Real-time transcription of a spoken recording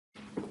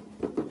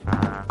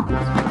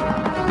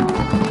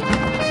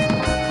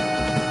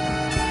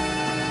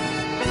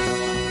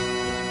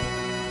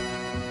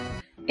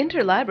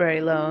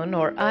Interlibrary Loan,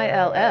 or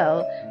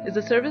ILL, is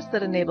a service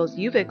that enables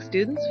UVic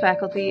students,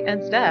 faculty,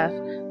 and staff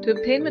to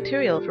obtain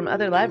material from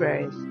other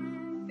libraries.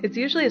 It's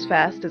usually as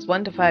fast as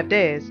 1 to 5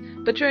 days,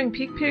 but during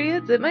peak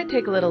periods it might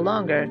take a little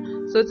longer,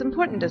 so it's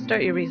important to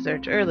start your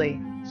research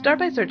early. Start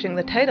by searching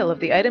the title of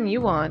the item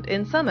you want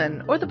in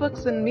Summon or the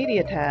Books and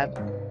Media tab.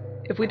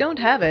 If we don't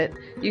have it,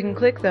 you can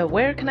click the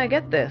Where Can I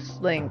Get This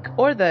link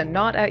or the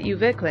Not at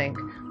UVic link,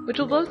 which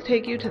will both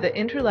take you to the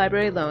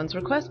Interlibrary Loans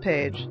request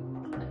page.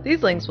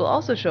 These links will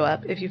also show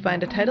up if you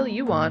find a title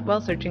you want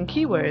while searching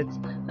keywords,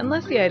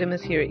 unless the item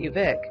is here at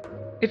UVic.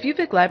 If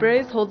UVic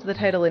Libraries holds the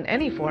title in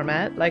any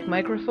format, like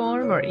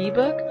microform or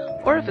ebook,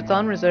 or if it's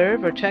on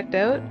reserve or checked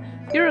out,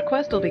 your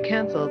request will be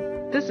cancelled.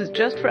 This is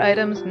just for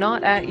items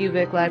not at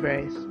UVic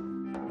Libraries.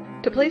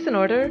 To place an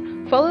order,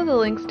 follow the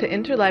links to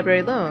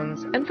Interlibrary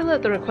Loans and fill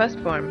out the request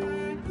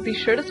form. Be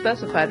sure to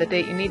specify the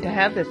date you need to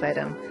have this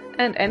item,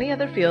 and any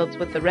other fields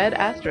with the red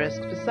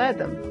asterisk beside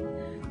them.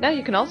 Now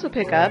you can also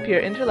pick up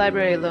your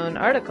Interlibrary Loan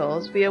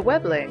articles via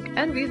web link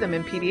and view them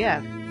in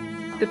PDF.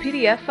 The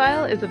PDF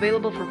file is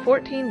available for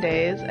 14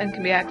 days and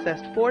can be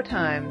accessed 4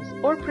 times,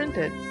 or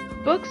printed.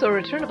 Books or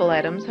returnable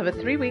items have a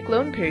 3-week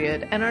loan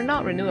period and are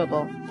not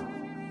renewable.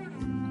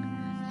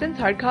 Since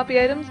hard copy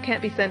items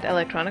can't be sent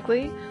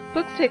electronically,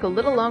 books take a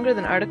little longer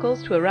than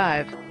articles to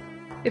arrive.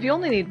 If you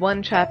only need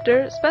one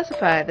chapter,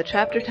 specify the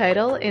chapter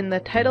title in the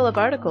Title of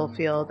Article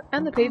field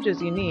and the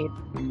pages you need.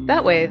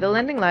 That way, the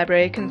lending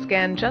library can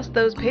scan just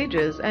those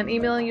pages and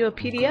email you a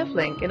PDF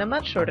link in a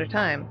much shorter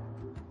time.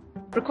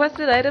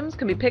 Requested items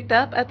can be picked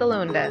up at the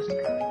loan desk.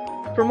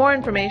 For more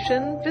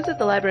information, visit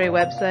the library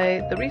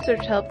website, the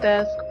Research Help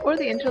Desk, or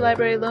the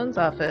Interlibrary Loans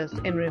office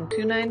in room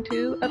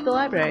 292 of the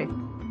library.